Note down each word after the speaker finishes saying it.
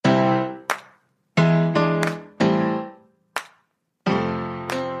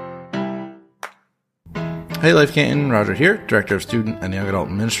Hey Life Canton, Roger here, Director of Student and Young Adult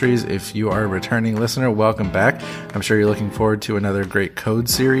Ministries. If you are a returning listener, welcome back. I'm sure you're looking forward to another great Code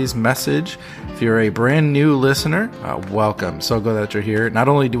Series message. If you're a brand new listener, welcome. So glad that you're here. Not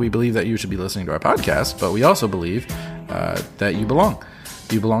only do we believe that you should be listening to our podcast, but we also believe that you belong.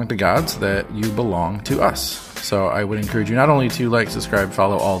 You belong to God, so that you belong to us. So I would encourage you not only to like, subscribe,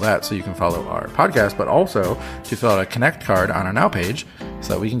 follow all that so you can follow our podcast, but also to fill out a Connect card on our Now page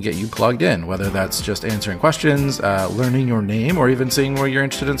so that we can get you plugged in, whether that's just answering questions, learning your name, or even seeing where you're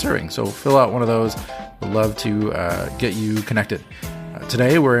interested in serving. So fill out one of those. We'd love to get you connected.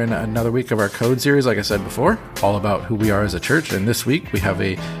 Today, we're in another week of our Code series, like I said before, all about who we are as a church. And this week, we have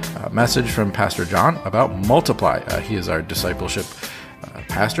a message from Pastor John about Multiply. He is our discipleship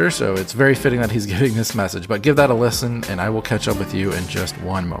pastor, so it's very fitting that he's giving this message. But give that a listen, and I will catch up with you in just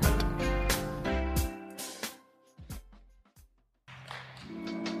one moment.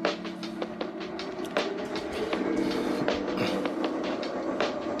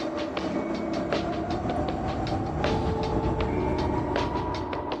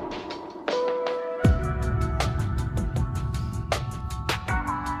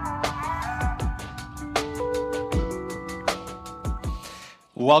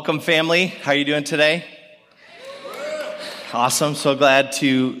 Welcome, family. How are you doing today? Awesome. So glad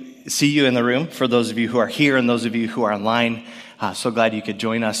to see you in the room. For those of you who are here and those of you who are online, so glad you could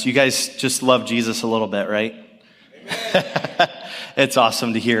join us. You guys just love Jesus a little bit, right? It's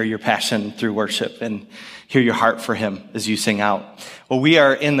awesome to hear your passion through worship and hear your heart for him as you sing out. Well, we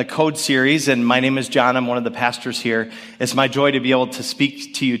are in the Code series, and my name is John. I'm one of the pastors here. It's my joy to be able to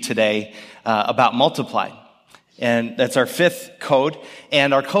speak to you today about Multiply. And that's our fifth code.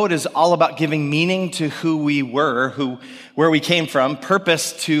 And our code is all about giving meaning to who we were, where we came from,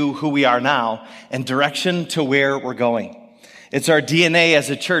 purpose to who we are now, and direction to where we're going. It's our DNA as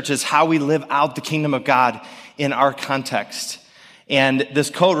a church, is how we live out the kingdom of God in our context. And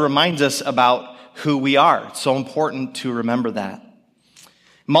this code reminds us about who we are. It's so important to remember that.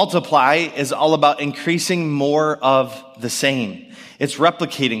 Multiply is all about increasing more of the same. It's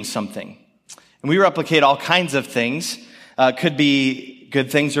replicating something. And we replicate all kinds of things. Could be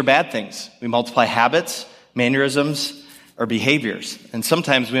good things or bad things. We multiply habits, mannerisms, or behaviors. And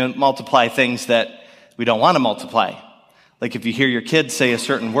sometimes we multiply things that we don't want to multiply. Like if you hear your kids say a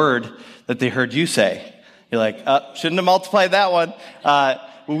certain word that they heard you say, you're like, shouldn't have multiplied that one.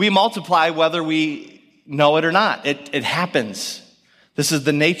 We multiply whether we know it or not. It happens. This is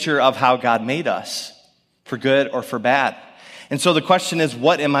the nature of how God made us, for good or for bad. And so the question is,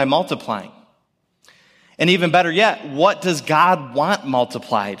 what am I multiplying? And even better yet, what does God want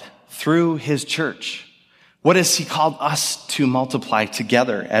multiplied through his church? What has he called us to multiply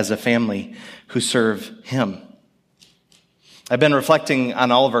together as a family who serve him? I've been reflecting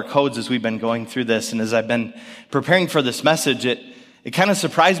on all of our codes as we've been going through this, and as I've been preparing for this message, it kind of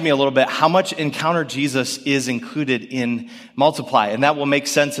surprised me a little bit how much Encounter Jesus is included in Multiply, and that will make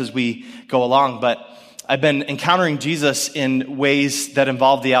sense as we go along, but I've been encountering Jesus in ways that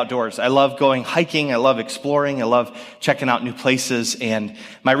involve the outdoors. I love going hiking. I love exploring. I love checking out new places. And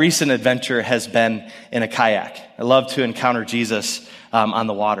my recent adventure has been in a kayak. I love to encounter Jesus on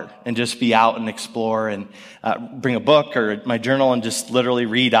the water and just be out and explore and bring a book or my journal and just literally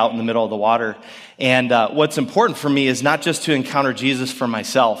read out in the middle of the water. And what's important for me is not just to encounter Jesus for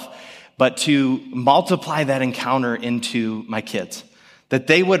myself, but to multiply that encounter into my kids. That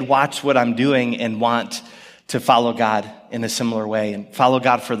they would watch what I'm doing and want to follow God in a similar way and follow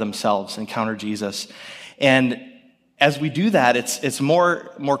God for themselves, encounter Jesus. And as we do that, it's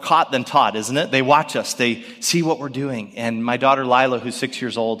more caught than taught, isn't it? They watch us, they see what we're doing. And my daughter Lila, who's 6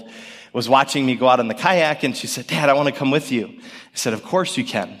 years old, was watching me go out on the kayak, and she said, "Dad, I want to come with you." I said, "Of course you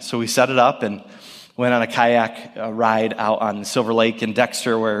can." So we set it up and went on a kayak ride out on Silver Lake in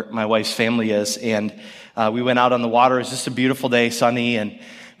Dexter, where my wife's family is, and we went out on the water. It was just a beautiful day, sunny, and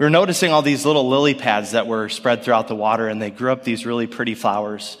we were noticing all these little lily pads that were spread throughout the water, and they grew up these really pretty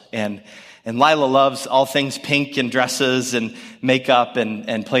flowers. And Lila loves all things pink and dresses and makeup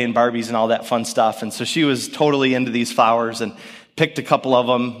and playing Barbies and all that fun stuff. And so she was totally into these flowers and picked a couple of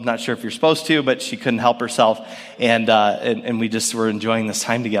them. Not sure if you're supposed to, but she couldn't help herself. And we just were enjoying this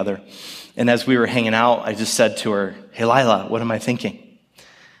time together. And as we were hanging out, I just said to her, "Hey, Lila, what am I thinking?"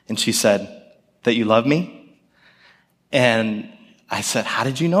 And she said, "That you love me?" And I said, "How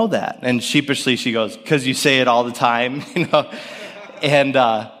did you know that?" And sheepishly she goes, "'Cause you say it all the time," you know.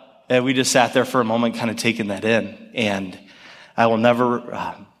 And we just sat there for a moment, kind of taking that in. And I'll never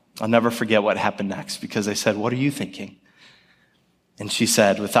forget what happened next, because I said, "What are you thinking?" And she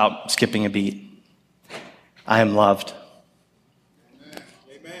said, without skipping a beat, "I am loved."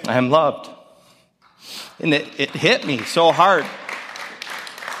 Amen. I am loved. And it hit me so hard.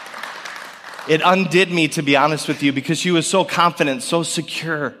 It undid me, to be honest with you, because she was so confident, so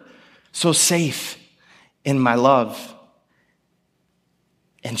secure, so safe in my love.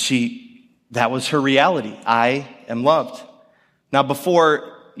 And that was her reality. I am loved. Now,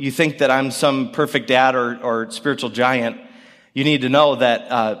 before you think that I'm some perfect dad or spiritual giant, you need to know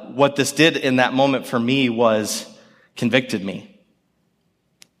that what this did in that moment for me was convicted me.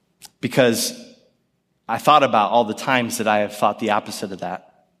 Because I thought about all the times that I have thought the opposite of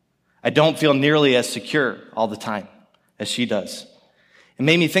that. I don't feel nearly as secure all the time as she does. It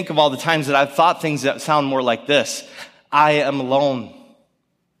made me think of all the times that I've thought things that sound more like this. I am alone.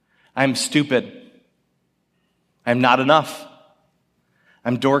 I'm stupid. I'm not enough.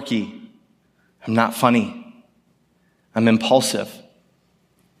 I'm dorky. I'm not funny. I'm impulsive.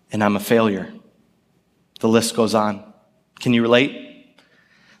 And I'm a failure. The list goes on. Can you relate?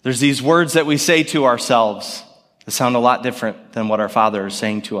 There's these words that we say to ourselves that sound a lot different than what our Father is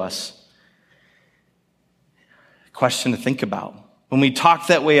saying to us. Question to think about. When we talk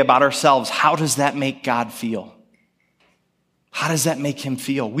that way about ourselves, how does that make God feel? How does that make him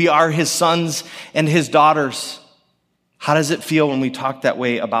feel? We are his sons and his daughters. How does it feel when we talk that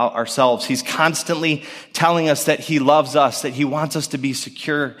way about ourselves? He's constantly telling us that he loves us, that he wants us to be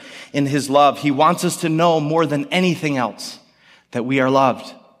secure in his love. He wants us to know more than anything else that we are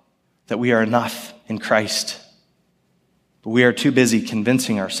loved, that we are enough in Christ. But we are too busy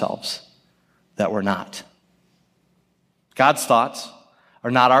convincing ourselves that we're not. God's thoughts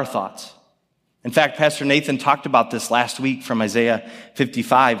are not our thoughts. In fact, Pastor Nathan talked about this last week from Isaiah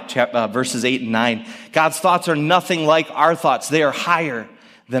 55, verses 8 and 9. God's thoughts are nothing like our thoughts. They are higher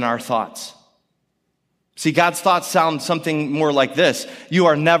than our thoughts. See, God's thoughts sound something more like this. You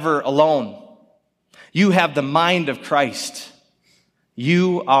are never alone. You have the mind of Christ.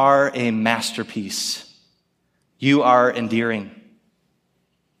 You are a masterpiece. You are endearing.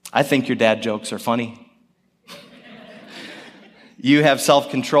 I think your dad jokes are funny. You have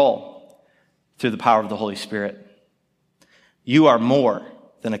self-control through the power of the Holy Spirit. You are more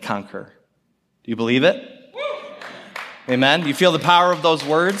than a conqueror. Do you believe it? Amen. Do you feel the power of those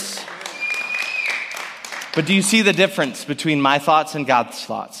words? But do you see the difference between my thoughts and God's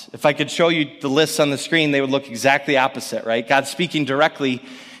thoughts? If I could show you the lists on the screen, they would look exactly opposite, right? God speaking directly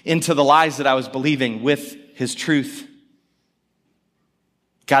into the lies that I was believing with his truth.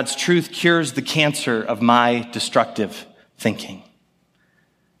 God's truth cures the cancer of my destructive thinking.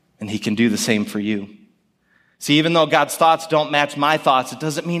 And he can do the same for you. See, even though God's thoughts don't match my thoughts, it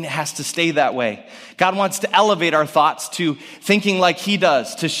doesn't mean it has to stay that way. God wants to elevate our thoughts to thinking like he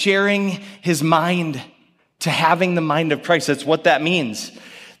does, to sharing his mind, to having the mind of Christ. That's what that means.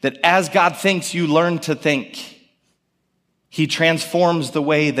 That as God thinks, you learn to think. He transforms the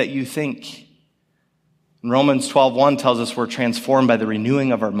way that you think. And Romans 12:1 tells us we're transformed by the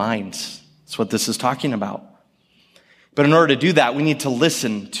renewing of our minds. That's what this is talking about. But in order to do that, we need to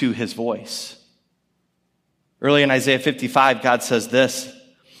listen to his voice. Early in Isaiah 55, God says this,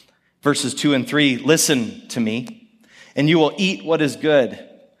 verses 2 and 3, listen to me, and you will eat what is good.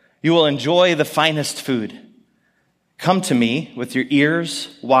 You will enjoy the finest food. Come to me with your ears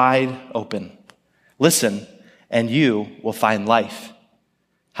wide open. Listen, and you will find life.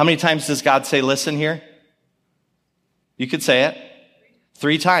 How many times does God say listen here? You could say it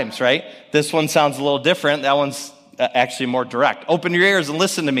 3 times, right? This one sounds a little different. That one's actually more direct. Open your ears and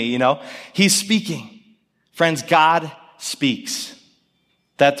listen to me, you know. He's speaking. Friends, God speaks.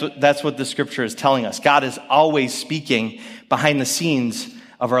 That's what the scripture is telling us. God is always speaking behind the scenes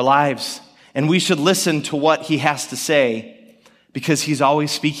of our lives. And we should listen to what he has to say because he's always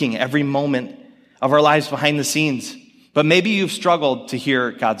speaking every moment of our lives behind the scenes. But maybe you've struggled to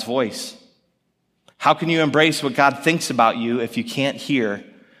hear God's voice. How can you embrace what God thinks about you if you can't hear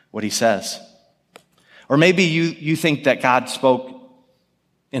what he says? Or maybe you think that God spoke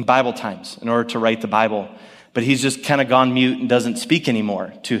in Bible times in order to write the Bible, but he's just kind of gone mute and doesn't speak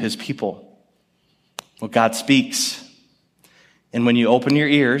anymore to his people. Well, God speaks. And when you open your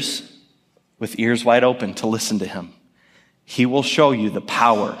ears, with ears wide open to listen to him, he will show you the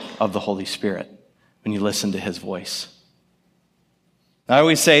power of the Holy Spirit when you listen to his voice. I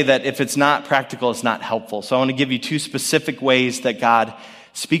always say that if it's not practical, it's not helpful. So I want to give you 2 specific ways that God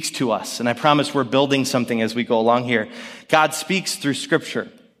speaks to us. And I promise we're building something as we go along here. God speaks through Scripture.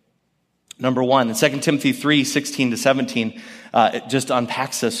 Number 1, in 2 Timothy 3:16-17, it just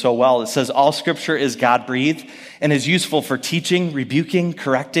unpacks this so well. It says, all Scripture is God-breathed and is useful for teaching, rebuking,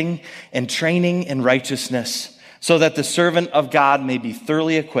 correcting, and training in righteousness, so that the servant of God may be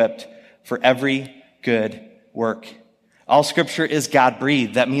thoroughly equipped for every good work. All scripture is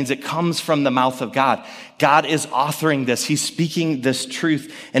God-breathed. That means it comes from the mouth of God. God is authoring this. He's speaking this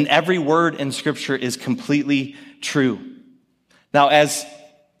truth. And every word in scripture is completely true. Now, as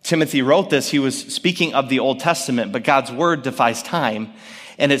Timothy wrote this, he was speaking of the Old Testament, but God's word defies time.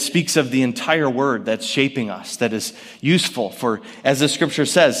 And it speaks of the entire word that's shaping us, that is useful for, as the scripture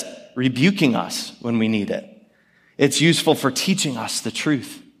says, rebuking us when we need it. It's useful for teaching us the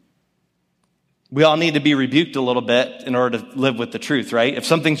truth. We all need to be rebuked a little bit in order to live with the truth, right? If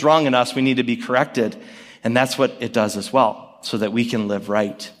something's wrong in us, we need to be corrected. And that's what it does as well, so that we can live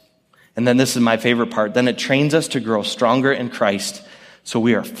right. And then this is my favorite part. Then it trains us to grow stronger in Christ, so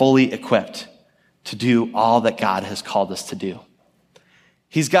we are fully equipped to do all that God has called us to do.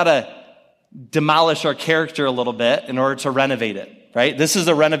 He's got to demolish our character a little bit in order to renovate it, right? This is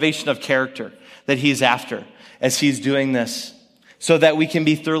a renovation of character that he's after as he's doing this, so that we can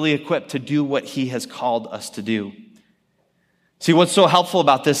be thoroughly equipped to do what he has called us to do. See, what's so helpful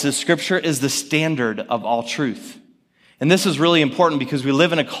about this is scripture is the standard of all truth. And this is really important because we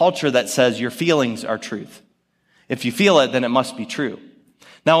live in a culture that says your feelings are truth. If you feel it, then it must be true.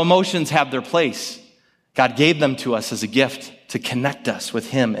 Now, emotions have their place. God gave them to us as a gift to connect us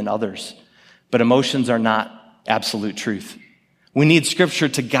with him and others. But emotions are not absolute truth. We need scripture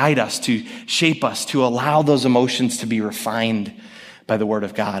to guide us, to shape us, to allow those emotions to be refined by the word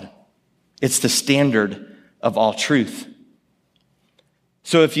of God. It's the standard of all truth.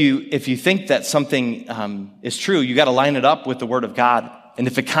 So if you think that something is true, you got to line it up with the word of God. And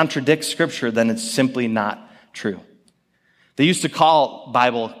if it contradicts scripture, then it's simply not true. They used to call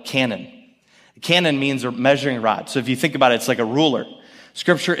Bible canon. Canon means a measuring rod. So if you think about it, it's like a ruler.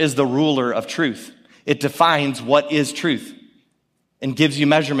 Scripture is the ruler of truth. It defines what is truth and gives you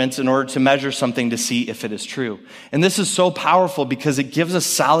measurements in order to measure something to see if it is true. And this is so powerful because it gives us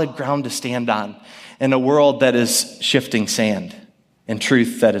solid ground to stand on in a world that is shifting sand and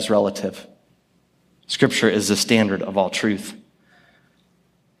truth that is relative. Scripture is the standard of all truth.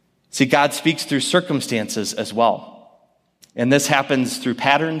 See, God speaks through circumstances as well. And this happens through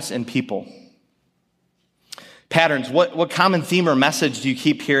patterns and people. Patterns. What common theme or message do you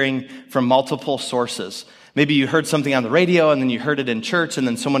keep hearing from multiple sources? Maybe you heard something on the radio and then you heard it in church and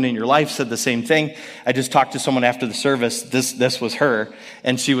then someone in your life said the same thing. I just talked to someone after the service. This was her.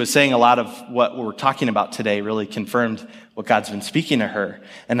 And she was saying a lot of what we're talking about today really confirmed what God's been speaking to her.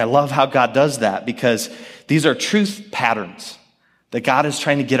 And I love how God does that because these are truth patterns that God is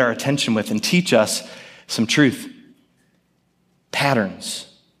trying to get our attention with and teach us some truth patterns.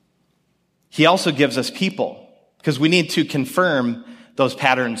 He also gives us people because we need to confirm those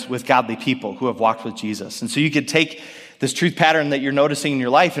patterns with godly people who have walked with Jesus. And so you could take this truth pattern that you're noticing in your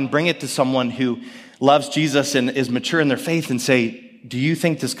life and bring it to someone who loves Jesus and is mature in their faith and say, do you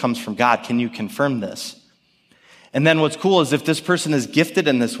think this comes from God? Can you confirm this? And then what's cool is if this person is gifted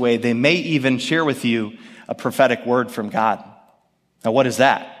in this way, they may even share with you a prophetic word from God. Now, what is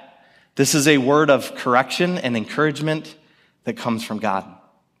that? This is a word of correction and encouragement that comes from God.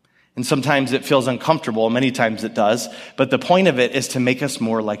 And sometimes it feels uncomfortable, many times it does, but the point of it is to make us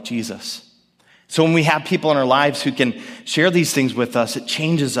more like Jesus. So when we have people in our lives who can share these things with us, it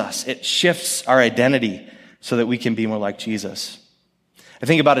changes us. It shifts our identity so that we can be more like Jesus. I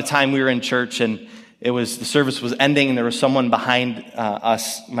think about a time we were in church and the service was ending and there was someone behind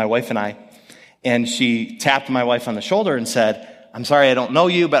us, my wife and I, and she tapped my wife on the shoulder and said, I'm sorry, I don't know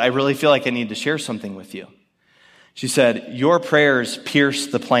you, but I really feel like I need to share something with you. She said, your prayers pierce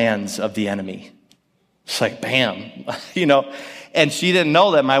the plans of the enemy. It's like, bam, and she didn't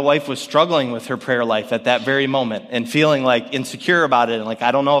know that my wife was struggling with her prayer life at that very moment and feeling like insecure about it. And like,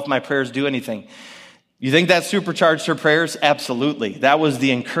 I don't know if my prayers do anything. You think that supercharged her prayers? Absolutely. That was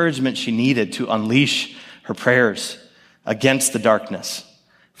the encouragement she needed to unleash her prayers against the darkness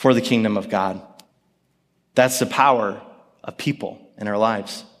for the kingdom of God. That's the power of people in our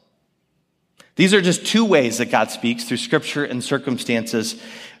lives. These are just two ways that God speaks, through scripture and circumstances.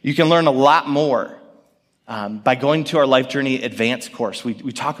 You can learn a lot more by going to our Life Journey Advanced course.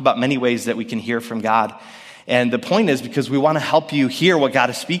 We talk about many ways that we can hear from God. And the point is because we want to help you hear what God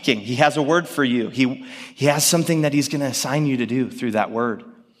is speaking. He has a word for you. He has something that he's going to assign you to do through that word.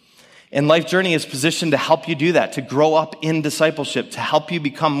 And Life Journey is positioned to help you do that, to grow up in discipleship, to help you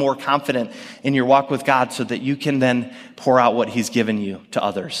become more confident in your walk with God so that you can then pour out what he's given you to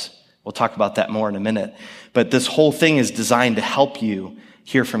others. We'll talk about that more in a minute. But this whole thing is designed to help you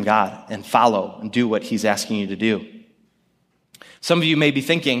hear from God and follow and do what he's asking you to do. Some of you may be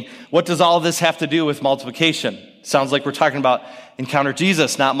thinking, what does all this have to do with multiplication? Sounds like we're talking about encounter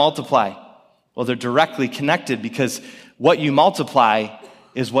Jesus, not multiply. Well, they're directly connected because what you multiply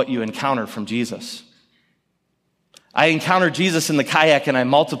is what you encounter from Jesus. I encountered Jesus in the kayak and I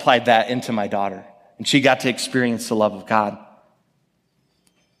multiplied that into my daughter, and she got to experience the love of God.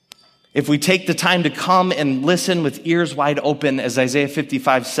 If we take the time to come and listen with ears wide open, as Isaiah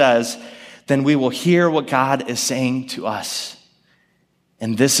 55 says, then we will hear what God is saying to us.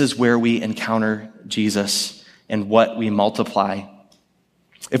 And this is where we encounter Jesus and what we multiply.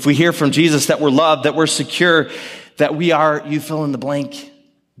 If we hear from Jesus that we're loved, that we're secure, that we are, you fill in the blank,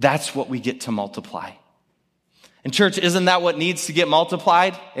 that's what we get to multiply. And church, isn't that what needs to get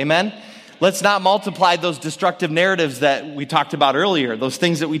multiplied? Amen? Let's not multiply those destructive narratives that we talked about earlier, those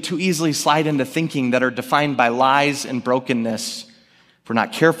things that we too easily slide into thinking that are defined by lies and brokenness. If we're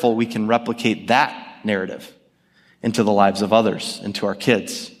not careful, we can replicate that narrative into the lives of others, into our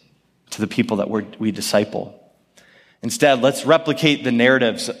kids, to the people that we disciple. Instead, let's replicate the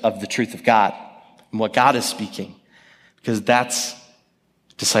narratives of the truth of God and what God is speaking, because that's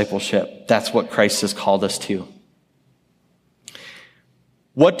discipleship. That's what Christ has called us to.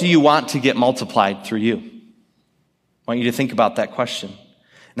 What do you want to get multiplied through you? I want you to think about that question.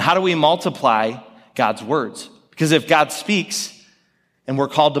 And how do we multiply God's words? Because if God speaks and we're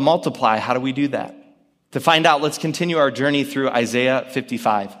called to multiply, how do we do that? To find out, let's continue our journey through Isaiah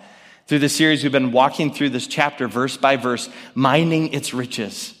 55. Through this series, we've been walking through this chapter verse by verse, mining its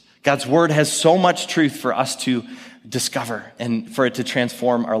riches. God's word has so much truth for us to discover and for it to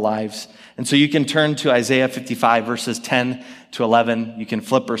transform our lives. And so you can turn to Isaiah 55 verses 10 to 11. You can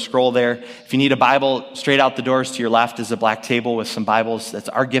flip or scroll there. If you need a Bible, straight out the doors to your left is a black table with some Bibles. That's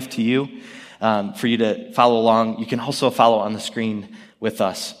our gift to you, for you to follow along. You can also follow on the screen with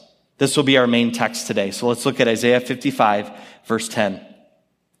us. This will be our main text today. So let's look at Isaiah 55 verse 10.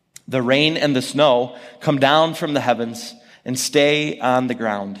 The rain and the snow come down from the heavens and stay on the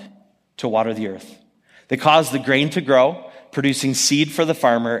ground to water the earth. They cause the grain to grow, producing seed for the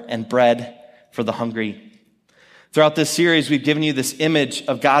farmer and bread for the hungry. Throughout this series, we've given you this image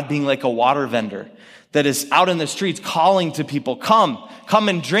of God being like a water vendor that is out in the streets calling to people, come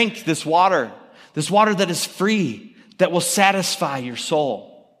and drink this water that is free, that will satisfy your soul.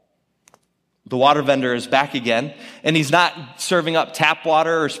 The water vendor is back again, and he's not serving up tap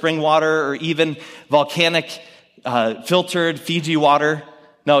water or spring water or even volcanic filtered Fiji water.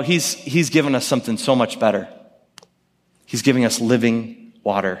 No, he's given us something so much better. He's giving us living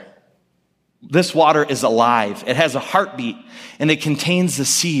water. This water is alive. It has a heartbeat, and it contains the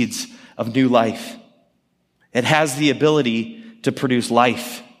seeds of new life. It has the ability to produce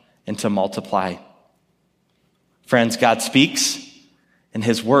life and to multiply. Friends, God speaks, and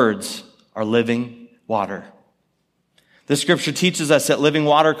his words are living water. This scripture teaches us that living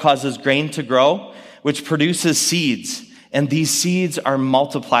water causes grain to grow, which produces seeds, and these seeds are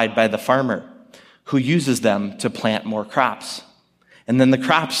multiplied by the farmer, who uses them to plant more crops. And then the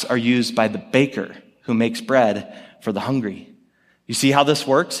crops are used by the baker, who makes bread for the hungry. You see how this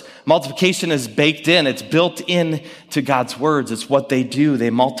works? Multiplication is baked in. It's built in to God's words. It's what they do. They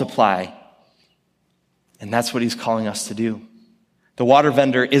multiply. And that's what he's calling us to do. The water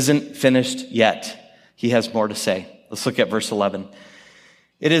vendor isn't finished yet. He has more to say. Let's look at verse 11.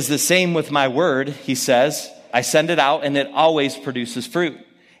 It is the same with my word, he says. I send it out, and it always produces fruit.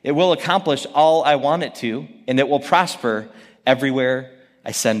 It will accomplish all I want it to, and it will prosper everywhere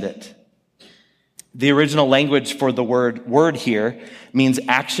I send it. The original language for the word here means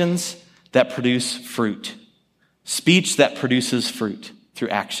actions that produce fruit. Speech that produces fruit through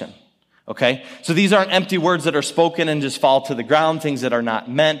action. Okay? So these aren't empty words that are spoken and just fall to the ground, things that are not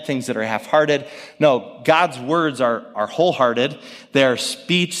meant, things that are half-hearted. No, God's words are wholehearted. They are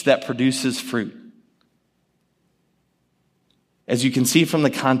speech that produces fruit. As you can see from the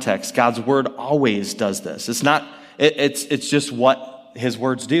context, God's word always does this. It's just what his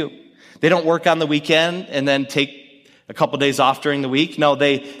words do. They don't work on the weekend and then take a couple days off during the week. No,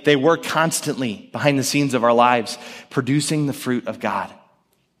 they work constantly behind the scenes of our lives, producing the fruit of God.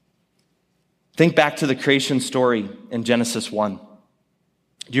 Think back to the creation story in Genesis 1.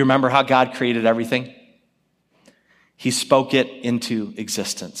 Do you remember how God created everything? He spoke it into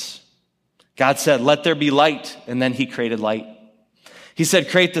existence. God said, let there be light, and then he created light. He said,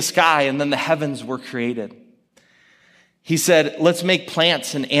 create the sky, and then the heavens were created. He said, let's make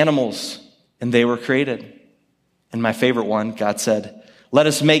plants and animals, and they were created. And my favorite one, God said, let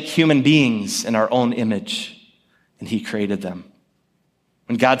us make human beings in our own image, and he created them.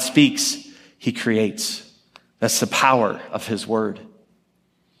 When God speaks, he creates. That's the power of his word.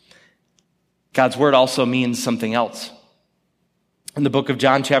 God's word also means something else. In the book of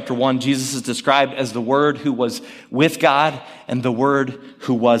John, chapter 1, Jesus is described as the Word who was with God and the Word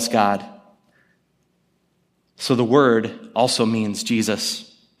who was God. So the Word also means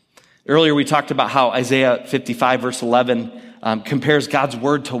Jesus. Earlier we talked about how Isaiah 55 verse 11 compares God's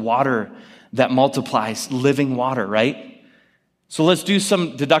word to water that multiplies, living water, right? So let's do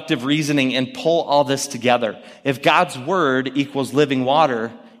some deductive reasoning and pull all this together. If God's word equals living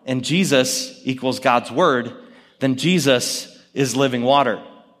water and Jesus equals God's word, then Jesus is living water.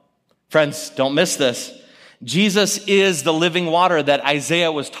 Friends, don't miss this. Jesus is the living water that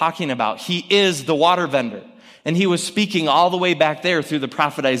Isaiah was talking about. He is the water vendor. And he was speaking all the way back there through the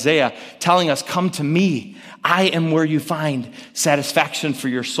prophet Isaiah, telling us, come to me. I am where you find satisfaction for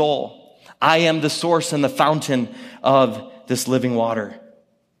your soul. I am the source and the fountain of this living water.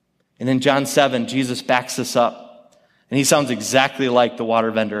 And in John 7, Jesus backs this up. And he sounds exactly like the water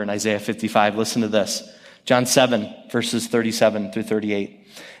vendor in Isaiah 55. Listen to this. John 7, verses 37 through 38.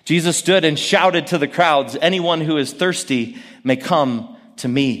 Jesus stood and shouted to the crowds, anyone who is thirsty may come to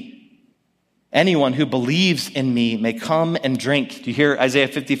me. Anyone who believes in me may come and drink. Do you hear Isaiah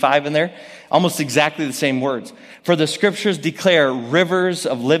 55 in there? Almost exactly the same words. For the scriptures declare rivers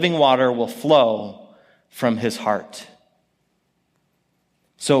of living water will flow from his heart.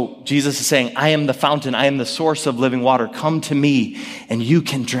 So Jesus is saying, I am the fountain. I am the source of living water. Come to me and you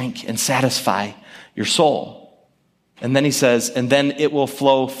can drink and satisfy your soul. And then he says, and then it will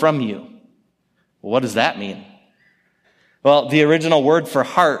flow from you. Well, what does that mean? Well, the original word for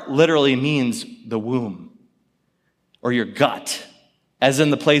heart literally means the womb or your gut, as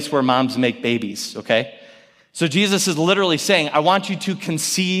in the place where moms make babies, okay? So Jesus is literally saying, I want you to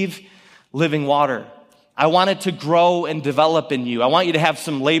conceive living water. I want it to grow and develop in you. I want you to have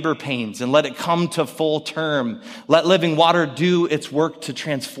some labor pains and let it come to full term. Let living water do its work to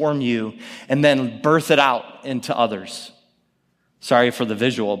transform you and then birth it out into others. Sorry for the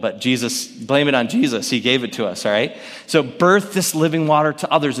visual, but Jesus, blame it on Jesus. He gave it to us, all right? So birth this living water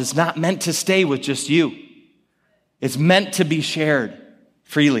to others. It's not meant to stay with just you. It's meant to be shared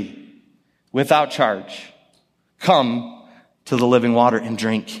freely, without charge. Come to the living water and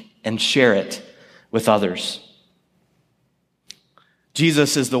drink and share it with others.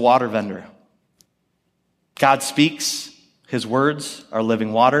 Jesus is the water vendor. God speaks. His words are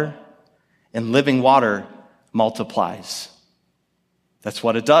living water, and living water multiplies. That's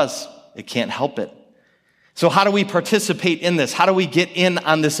what it does. It can't help it. So how do we participate in this? How do we get in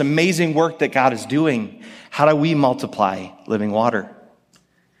on this amazing work that God is doing? How do we multiply living water?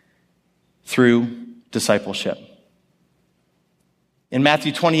 Through discipleship. In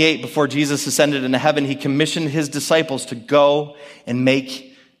Matthew 28, before Jesus ascended into heaven, he commissioned his disciples to go and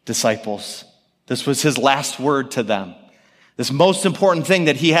make disciples. This was his last word to them. This most important thing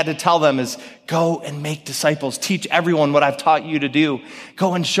that he had to tell them is go and make disciples. Teach everyone what I've taught you to do.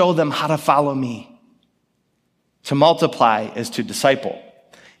 Go and show them how to follow me. To multiply is to disciple,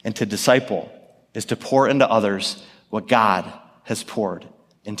 and to disciple is to pour into others what God has poured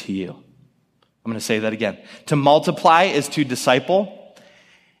into you. I'm going to say that again. To multiply is to disciple,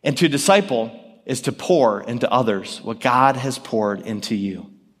 and to disciple is to pour into others what God has poured into you.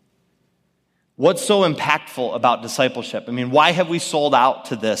 What's so impactful about discipleship? I mean, why have we sold out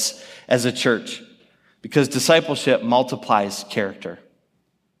to this as a church? Because discipleship multiplies character.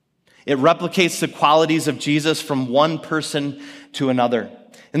 It replicates the qualities of Jesus from one person to another.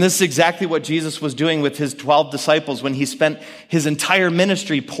 And this is exactly what Jesus was doing with his 12 disciples when he spent his entire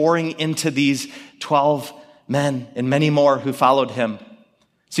ministry pouring into these 12 men and many more who followed him.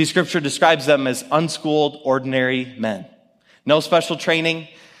 See, Scripture describes them as unschooled, ordinary men. No special training,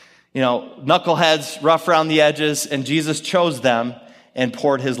 knuckleheads, rough around the edges, and Jesus chose them and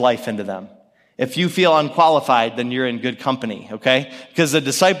poured his life into them. If you feel unqualified, then you're in good company, okay? Because the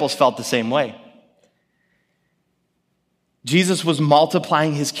disciples felt the same way. Jesus was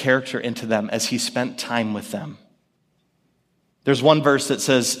multiplying his character into them as he spent time with them. There's one verse that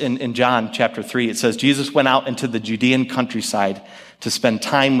says in John chapter 3, it says, Jesus went out into the Judean countryside to spend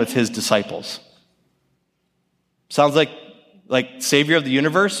time with his disciples. Sounds like Savior of the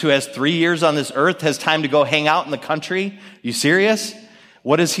universe who has 3 years on this earth has time to go hang out in the country. Are you serious?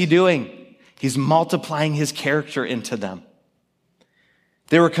 What is he doing? He's multiplying his character into them.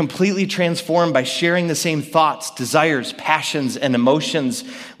 They were completely transformed by sharing the same thoughts, desires, passions, and emotions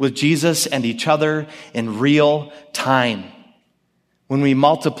with Jesus and each other in real time. When we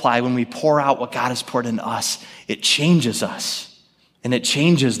multiply, when we pour out what God has poured into us, it changes us. And it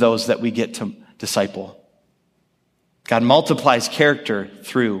changes those that we get to disciple. God multiplies character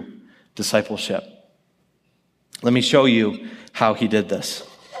through discipleship. Let me show you how he did this.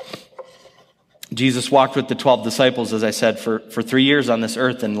 Jesus walked with the 12 disciples, as I said, for 3 years on this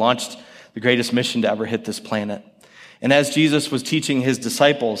earth and launched the greatest mission to ever hit this planet. And as Jesus was teaching his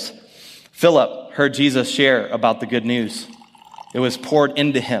disciples, Philip heard Jesus share about the good news. It was poured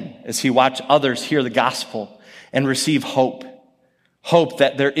into him as he watched others hear the gospel and receive hope. Hope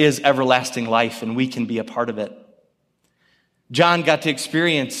that there is everlasting life and we can be a part of it. John got to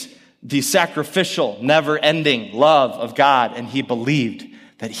experience the sacrificial, never-ending love of God, and he believed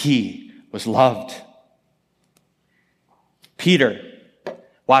that he was loved. Peter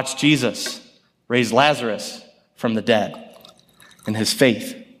watched Jesus raise Lazarus from the dead, and his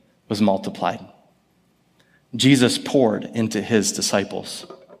faith was multiplied. Jesus poured into his disciples.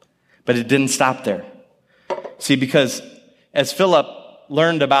 But it didn't stop there. See, because as Philip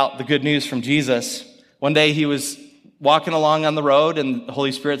learned about the good news from Jesus, one day he was walking along on the road and the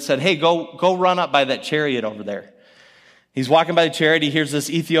Holy Spirit said, hey, go run up by that chariot over there. He's walking by the chariot. He hears this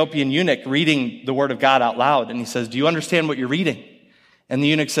Ethiopian eunuch reading the word of God out loud. And he says, do you understand what you're reading? And the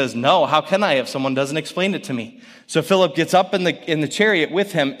eunuch says, no, how can I if someone doesn't explain it to me? So Philip gets up in the chariot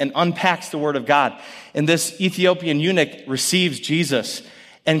with him and unpacks the word of God. And this Ethiopian eunuch receives Jesus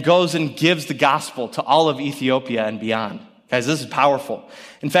and goes and gives the gospel to all of Ethiopia and beyond. Guys, this is powerful.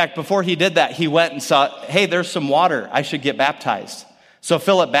 In fact, before he did that, he went and saw, hey, there's some water. I should get baptized. So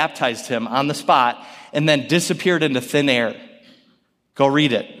Philip baptized him on the spot and then disappeared into thin air. Go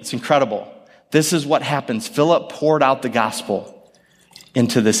read it. It's incredible. This is what happens. Philip poured out the gospel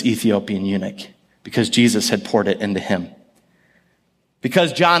into this Ethiopian eunuch because Jesus had poured it into him.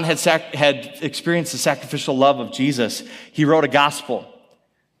 Because John had experienced the sacrificial love of Jesus, he wrote a gospel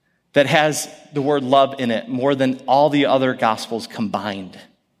that has the word love in it more than all the other gospels combined.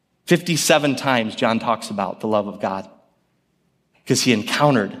 57 times John talks about the love of God because he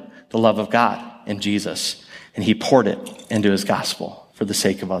encountered the love of God in Jesus and he poured it into his gospel for the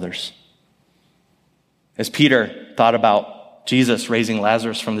sake of others. As Peter thought about Jesus raising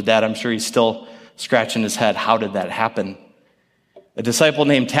Lazarus from the dead, I'm sure he's still scratching his head. How did that happen? A disciple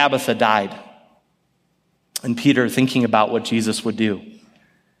named Tabitha died. And Peter, thinking about what Jesus would do,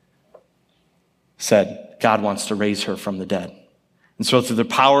 said, God wants to raise her from the dead. And so through the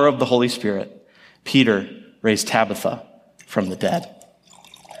power of the Holy Spirit, Peter raised Tabitha from the dead.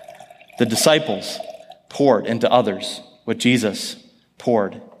 The disciples poured into others what Jesus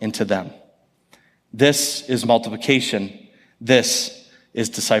poured into them. This is multiplication. This is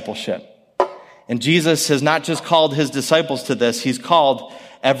discipleship. And Jesus has not just called his disciples to this, he's called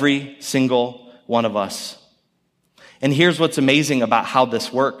every single one of us. And here's what's amazing about how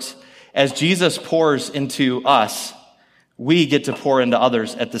this works. As Jesus pours into us, we get to pour into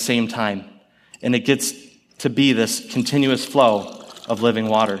others at the same time. And it gets to be this continuous flow of living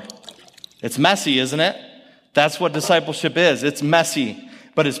water. It's messy, isn't it? That's what discipleship is. It's messy,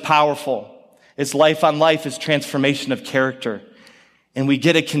 but it's powerful. It's life on life. It's transformation of character. And we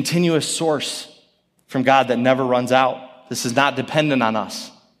get a continuous source from God that never runs out. This is not dependent on us.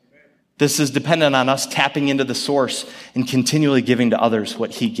 This is dependent on us tapping into the source and continually giving to others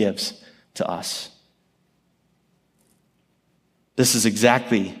what he gives to us. This is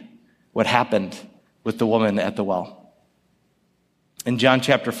exactly what happened with the woman at the well. In John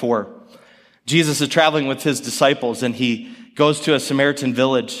chapter 4, Jesus is traveling with his disciples and he goes to a Samaritan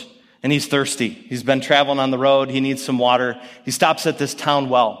village and he's thirsty. He's been traveling on the road. He needs some water. He stops at this town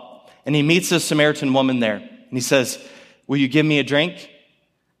well and he meets this Samaritan woman there. And he says, will you give me a drink?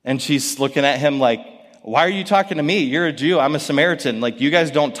 And she's looking at him like, why are you talking to me? You're a Jew. I'm a Samaritan. Like, you guys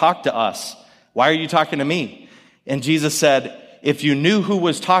don't talk to us. Why are you talking to me? And Jesus said, if you knew who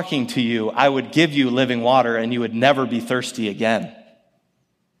was talking to you, I would give you living water and you would never be thirsty again.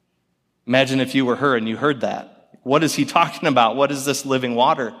 Imagine if you were her and you heard that. What is he talking about? What is this living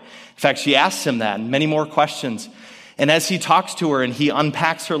water? In fact, she asks him that and many more questions. And as he talks to her and he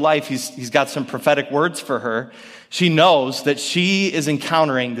unpacks her life, he's got some prophetic words for her. She knows that she is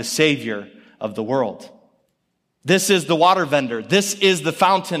encountering the Savior of the world. This is the water vendor. This is the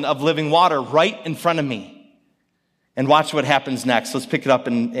fountain of living water right in front of me. And watch what happens next. Let's pick it up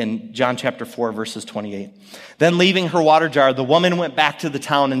in John chapter 4, verses 28. Then leaving her water jar, the woman went back to the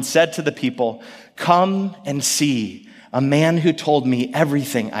town and said to the people, come and see a man who told me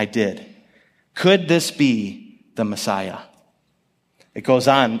everything I did. Could this be the Messiah? It goes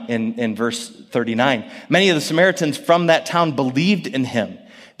on in verse 39. Many of the Samaritans from that town believed in him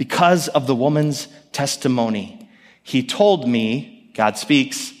because of the woman's testimony. He told me, God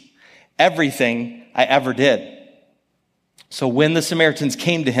speaks, everything I ever did. So when the Samaritans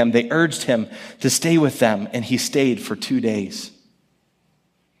came to him, they urged him to stay with them, and he stayed for 2 days.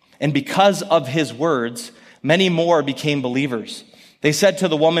 And because of his words, many more became believers. They said to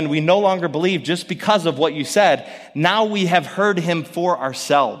the woman, we no longer believe just because of what you said. Now we have heard him for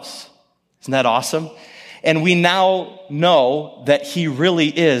ourselves. Isn't that awesome? And we now know that he really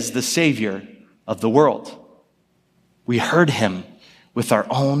is the Savior of the world. We heard him with our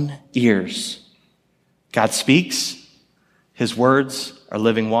own ears. God speaks. His words are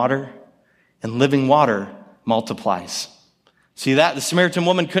living water, and living water multiplies. See that? The Samaritan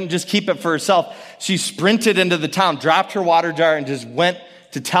woman couldn't just keep it for herself. She sprinted into the town, dropped her water jar, and just went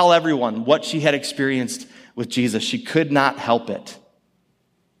to tell everyone what she had experienced with Jesus. She could not help it.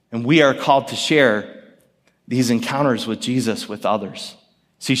 And we are called to share these encounters with Jesus with others.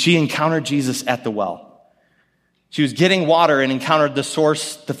 See, she encountered Jesus at the well. She was getting water and encountered the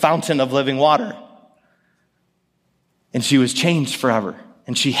source, the fountain of living water. And she was changed forever.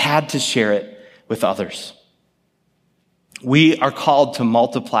 And she had to share it with others. We are called to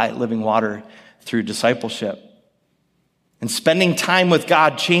multiply living water through discipleship. And spending time with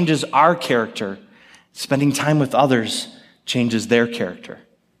God changes our character. Spending time with others changes their character.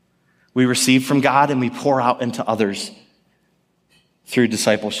 We receive from God and we pour out into others through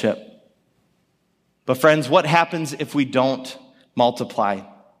discipleship. But friends, what happens if we don't multiply?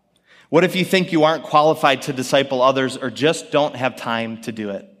 What if you think you aren't qualified to disciple others or just don't have time to do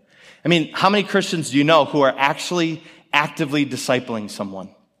it? I mean, how many Christians do you know who are actually actively discipling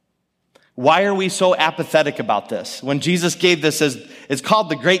someone? Why are we so apathetic about this? When Jesus gave this as, it's called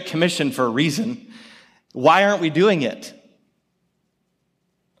the Great Commission for a reason. Why aren't we doing it?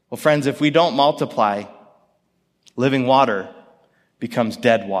 Well, friends, if we don't multiply, living water becomes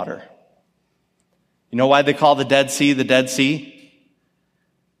dead water. You know why they call the Dead Sea the Dead Sea?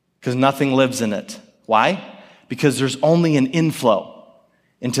 Because nothing lives in it. Why? Because there's only an inflow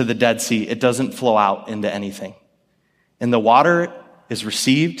into the Dead Sea. It doesn't flow out into anything. And the water is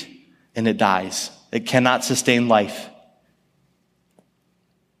received and it dies. It cannot sustain life.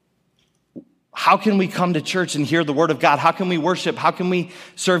 How can we come to church and hear the word of God? How can we worship? How can we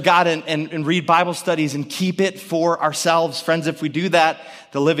serve God and read Bible studies and keep it for ourselves? Friends, if we do that,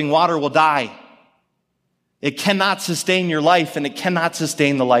 the living water will die. It cannot sustain your life and it cannot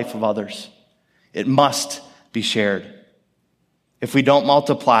sustain the life of others. It must be shared. If we don't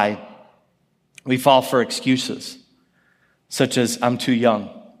multiply, we fall for excuses, such as, I'm too young.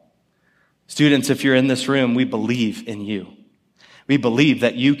 Students, if you're in this room, we believe in you. We believe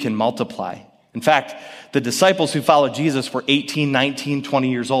that you can multiply. In fact, the disciples who followed Jesus were 18, 19, 20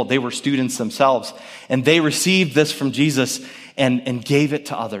 years old. They were students themselves, and they received this from Jesus and gave it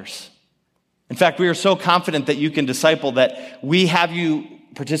to others. In fact, we are so confident that you can disciple that we have you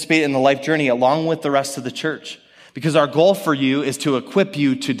participate in the life journey along with the rest of the church, because our goal for you is to equip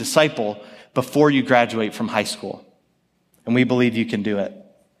you to disciple before you graduate from high school. And we believe you can do it.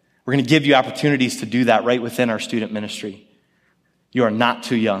 We're going to give you opportunities to do that right within our student ministry. You are not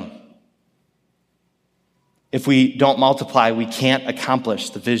too young. If we don't multiply, we can't accomplish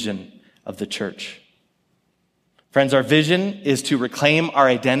the vision of the church. Friends, our vision is to reclaim our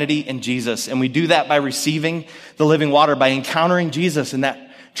identity in Jesus, and we do that by receiving the living water, by encountering Jesus, and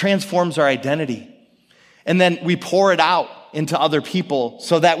that transforms our identity. And then we pour it out into other people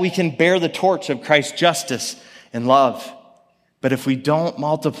so that we can bear the torch of Christ's justice and love. But if we don't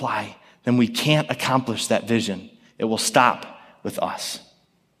multiply, then we can't accomplish that vision. It will stop with us.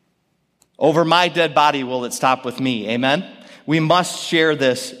 Over my dead body will it stop with me. Amen? We must share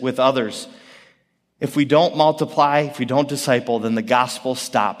this with others. If we don't multiply, if we don't disciple, then the gospel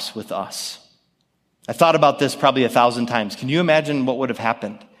stops with us. I thought about this probably 1,000 times. Can you imagine what would have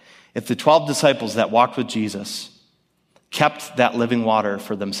happened if the 12 disciples that walked with Jesus kept that living water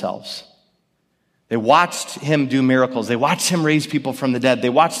for themselves? They watched him do miracles. They watched him raise people from the dead. They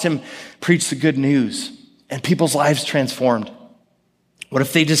watched him preach the good news, and people's lives transformed. What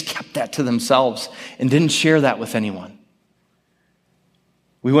if they just kept that to themselves and didn't share that with anyone?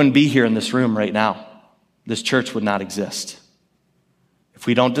 We wouldn't be here in this room right now. This church would not exist. If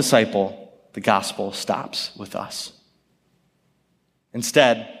we don't disciple, the gospel stops with us.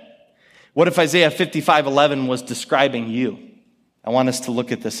 Instead, what if Isaiah 55:11 was describing you? I want us to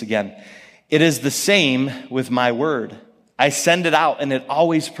look at this again. It is the same with my word. I send it out and it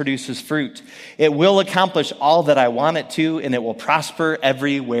always produces fruit. It will accomplish all that I want it to, and it will prosper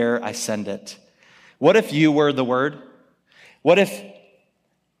everywhere I send it. What if you were the word? What if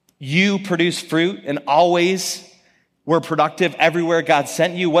you produce fruit and always were productive everywhere God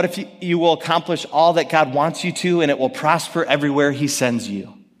sent you? What if you will accomplish all that God wants you to, and it will prosper everywhere he sends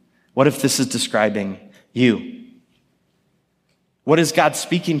you? What if this is describing you? What is God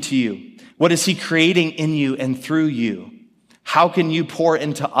speaking to you? What is he creating in you and through you? How can you pour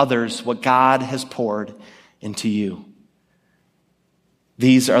into others what God has poured into you?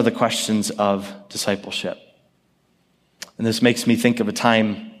 These are the questions of discipleship. And this makes me think of a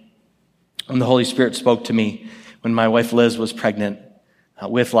time when the Holy Spirit spoke to me when my wife Liz was pregnant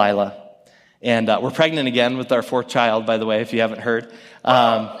with Lila. And we're pregnant again with our 4th child, by the way, if you haven't heard.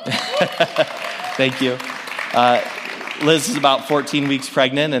 Thank you. Liz is about 14 weeks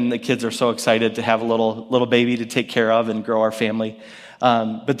pregnant, and the kids are so excited to have a little baby to take care of and grow our family.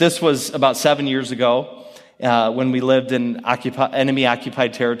 But this was about 7 years ago when we lived in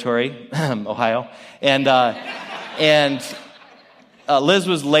enemy-occupied territory, Ohio. And Liz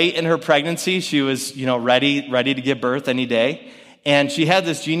was late in her pregnancy. She was, ready to give birth any day. And she had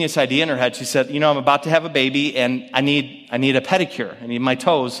this genius idea in her head. She said, I'm about to have a baby, and I need a pedicure. I need my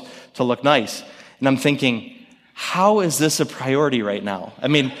toes to look nice. And I'm thinking, how is this a priority right now? I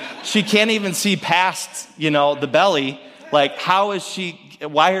mean, she can't even see past, the belly. Like, how is she,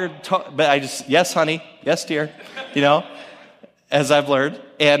 why her toe? But I just, yes, honey, yes, dear, as I've learned.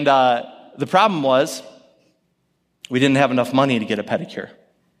 And the problem was, we didn't have enough money to get a pedicure.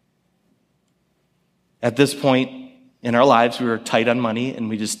 At this point in our lives, we were tight on money, and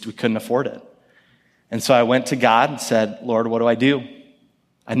we couldn't afford it. And so I went to God and said, Lord, what do I do?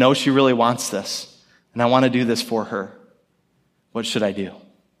 I know she really wants this, and I want to do this for her. What should I do?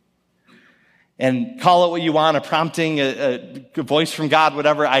 And call it what you want, a prompting, a voice from God,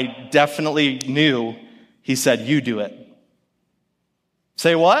 whatever. I definitely knew he said, you do it.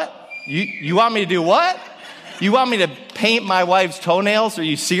 Say what? You want me to do what? You want me to paint my wife's toenails? Are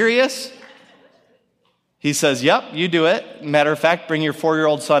you serious? He says, yep, you do it. Matter of fact, bring your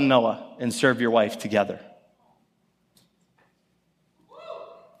 4-year-old son, Noah, and serve your wife together.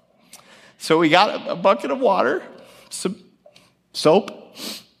 So we got a bucket of water, some soap,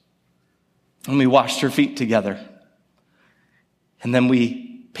 and we washed her feet together. And then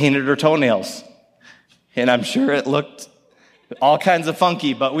we painted her toenails. And I'm sure it looked all kinds of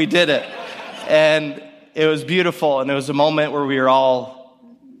funky, but we did it. And it was beautiful, and it was a moment where we were all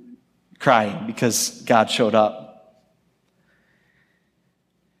crying because God showed up.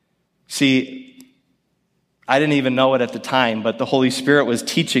 See, I didn't even know it at the time, but the Holy Spirit was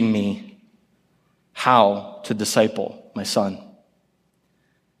teaching me how to disciple my son.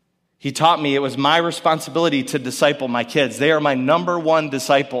 He taught me it was my responsibility to disciple my kids. They are my number one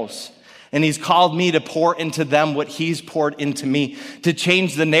disciples. And he's called me to pour into them what he's poured into me, to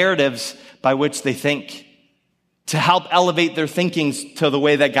change the narratives by which they think, to help elevate their thinkings to the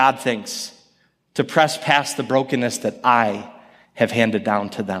way that God thinks, to press past the brokenness that I have handed down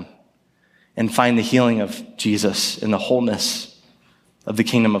to them, and find the healing of Jesus and the wholeness of the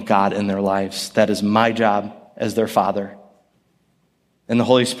kingdom of God in their lives. That is my job as their father. And the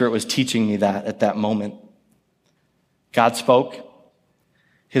Holy Spirit was teaching me that at that moment. God spoke.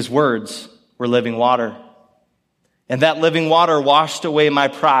 His words were living water. And that living water washed away my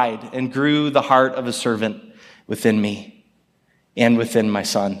pride and grew the heart of a servant within me and within my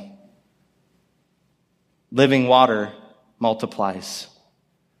son. Living water multiplies.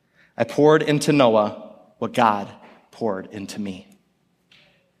 I poured into Noah what God poured into me.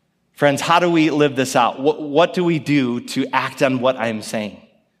 Friends, how do we live this out? What do we do to act on what I'm saying?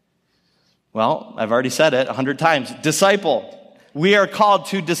 Well, I've already said it 100 times. Disciple. We are called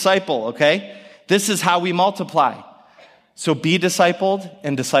to disciple, okay? This is how we multiply. So be discipled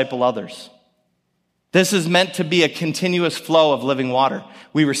and disciple others. This is meant to be a continuous flow of living water.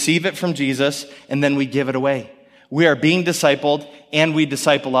 We receive it from Jesus, and then we give it away. We are being discipled, and we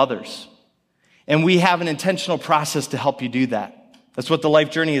disciple others. And we have an intentional process to help you do that. That's what the life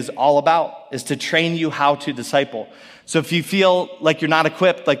journey is all about, is to train you how to disciple. So if you feel like you're not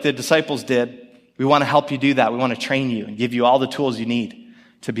equipped like the disciples did, we want to help you do that. We want to train you and give you all the tools you need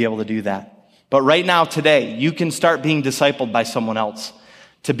to be able to do that. But right now, today, you can start being discipled by someone else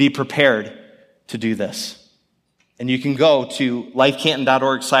to be prepared to do this. And you can go to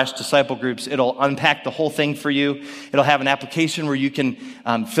lifecanton.org/disciple groups. It'll unpack the whole thing for you. It'll have an application where you can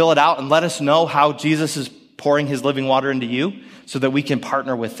fill it out and let us know how Jesus is pouring his living water into you so that we can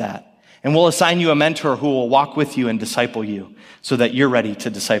partner with that. And we'll assign you a mentor who will walk with you and disciple you so that you're ready to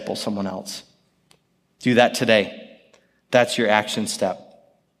disciple someone else. Do that today. That's your action step.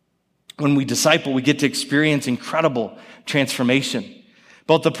 When we disciple, we get to experience incredible transformation.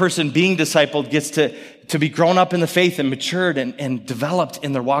 Both the person being discipled gets to be grown up in the faith and matured and developed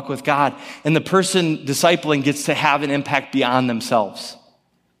in their walk with God. And the person discipling gets to have an impact beyond themselves.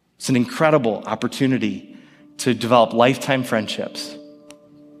 It's an incredible opportunity to develop lifetime friendships,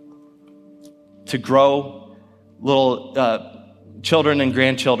 to grow little children and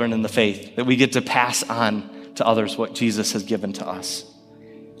grandchildren in the faith, that we get to pass on to others what Jesus has given to us.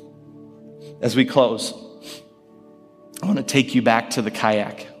 As we close, I want to take you back to the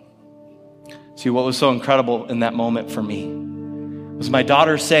kayak. See, what was so incredible in that moment for me was my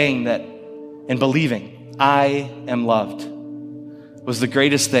daughter saying that and believing, I am loved. was the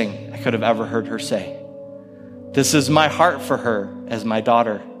greatest thing I could have ever heard her say. This is my heart for her as my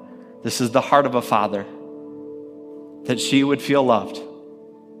daughter. This is the heart of a father, that she would feel loved.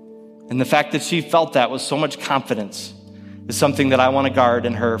 And the fact that she felt that with so much confidence is something that I want to guard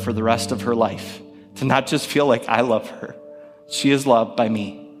in her for the rest of her life. To not just feel like I love her. She is loved by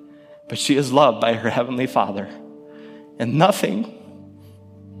me, but she is loved by her Heavenly Father. And nothing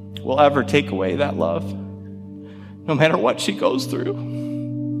will ever take away that love, no matter what she goes through.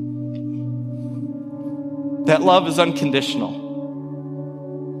 That love is unconditional.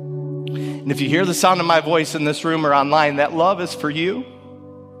 And if you hear the sound of my voice in this room or online, that love is for you.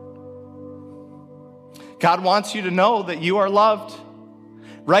 God wants you to know that you are loved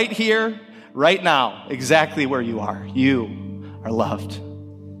right here, right now, exactly where you are. You are loved.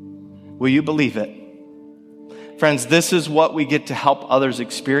 Will you believe it? Friends, this is what we get to help others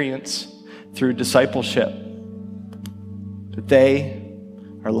experience through discipleship, that they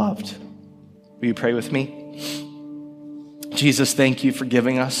are loved. Will you pray with me? Jesus, thank you for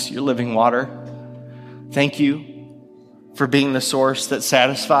giving us your living water. Thank you for being the source that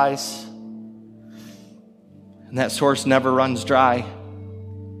satisfies, and that source never runs dry.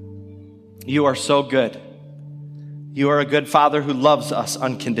 You are so good. You are a good Father who loves us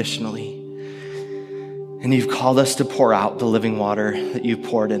unconditionally. And you've called us to pour out the living water that you've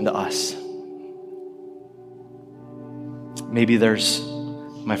poured into us. Maybe there's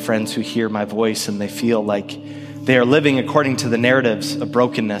my friends who hear my voice and they feel like they are living according to the narratives of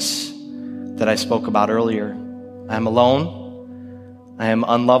brokenness that I spoke about earlier. I am alone. I am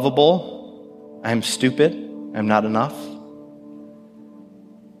unlovable. I am stupid. I am not enough.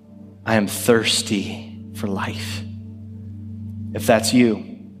 I am thirsty for life. If that's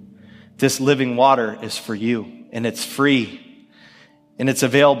you, this living water is for you, and it's free, and it's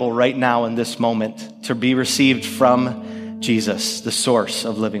available right now in this moment to be received from Jesus, the source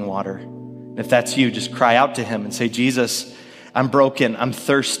of living water. And if that's you, just cry out to him and say, Jesus, I'm broken, I'm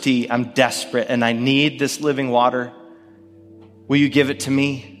thirsty, I'm desperate, and I need this living water. Will you give it to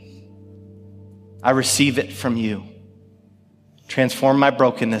me? I receive it from you. Transform my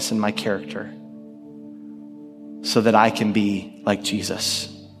brokenness and my character so that I can be like Jesus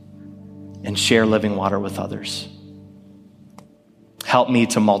and share living water with others. Help me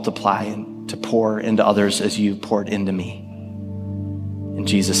to multiply and to pour into others as you poured into me. In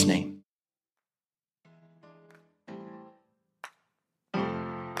Jesus' name.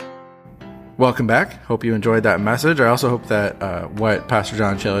 Welcome back. Hope you enjoyed that message. I also hope that what Pastor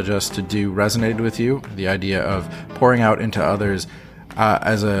John challenged us to do resonated with you. The idea of pouring out into others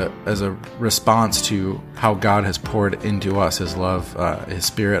as a response to how God has poured into us, his love, his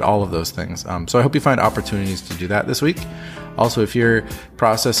spirit, all of those things. So I hope you find opportunities to do that this week. Also, if you're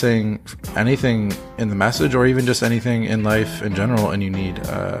processing anything in the message or even just anything in life in general and you need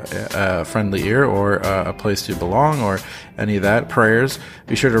a friendly ear or a place to belong or any of that, prayers,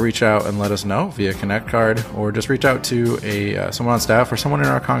 be sure to reach out and let us know via Connect card or just reach out to someone on staff or someone in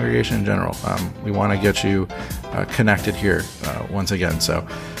our congregation in general. We want to get you connected here once again. So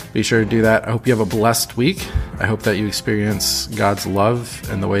be sure to do that. I hope you have a blessed week. I hope that you experience God's love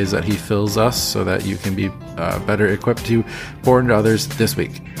and the ways that he fills us so that you can be better equipped to pour into others this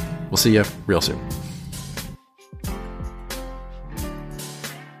week. We'll see you real soon.